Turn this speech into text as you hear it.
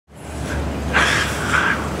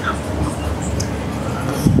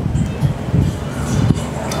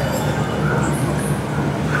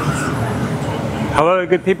Hello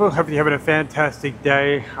good people, hope you're having a fantastic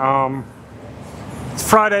day. It's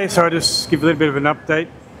Friday, so I'll just give a little bit of an update.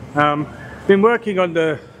 Been working on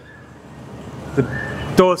the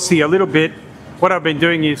dorsey a little bit. What I've been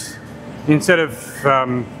doing is, instead of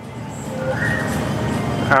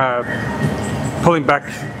pulling back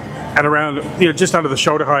at around, just under the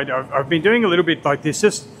shoulder height, I've been doing a little bit like this,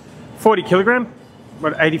 just 40 kilogram,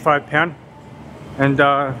 about 85 pound, and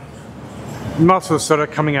muscles sort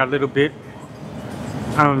of coming out a little bit.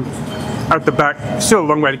 At the back, still a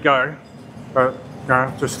long way to go, but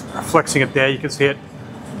just flexing it there. You can see it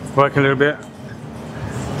working a little bit.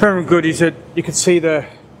 Very good is that you can see the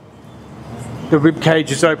rib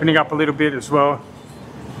cage is opening up a little bit as well,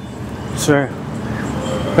 so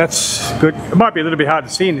that's good. It might be a little bit hard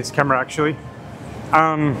to see in this camera actually.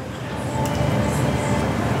 I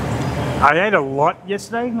ate a lot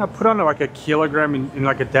yesterday. I put on like a kilogram in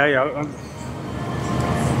like a day.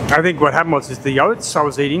 I think what happened was the oats I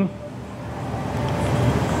was eating,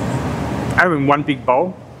 I had in one big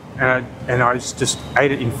bowl, and I just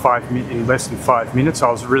ate it in less than 5 minutes.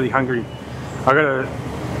 I was really hungry. I gotta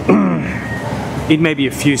eat maybe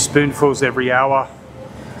a few spoonfuls every hour,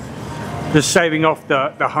 just saving off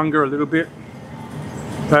the hunger a little bit.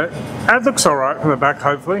 But that looks alright from the back,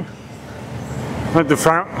 hopefully. At the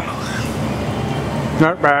front,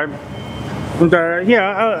 not bad. And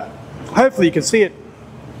hopefully you can see it.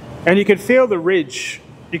 And you can feel the ridge.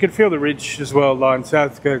 You can feel the ridge as well, lying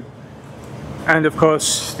south good. And of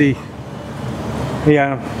course the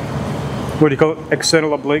what do you call it?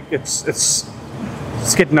 External oblique. It's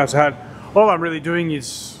getting us hard. All I'm really doing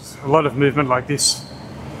is a lot of movement like this,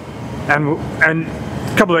 and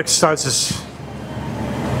a couple of exercises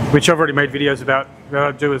which I've already made videos about that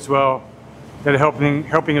I do as well, that are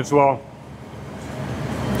helping as well.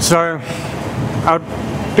 So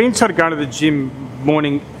I've been sort of going to the gym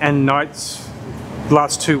morning and nights the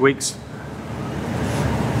last 2 weeks.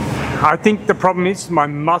 I think the problem is my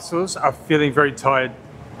muscles are feeling very tired.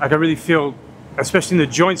 I can really feel, especially in the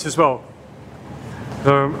joints as well.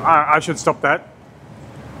 So I should stop that.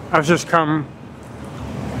 I've just come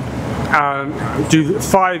do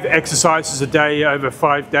 5 exercises a day over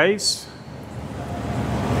 5 days,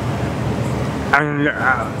 and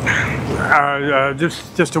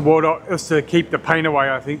just to keep the pain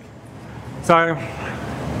away, I think. So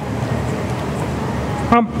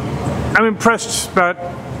I'm impressed, but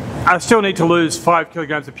I still need to lose 5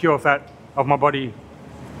 kilograms of pure fat of my body.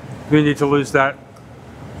 We need to lose that.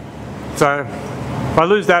 So if I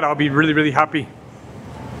lose that, I'll be really, really happy.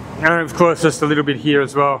 And of course, just a little bit here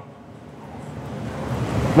as well.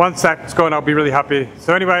 Once that's gone, I'll be really happy.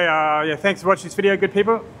 So anyway, yeah, thanks for watching this video, good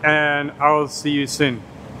people, and I'll see you soon.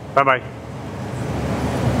 Bye bye.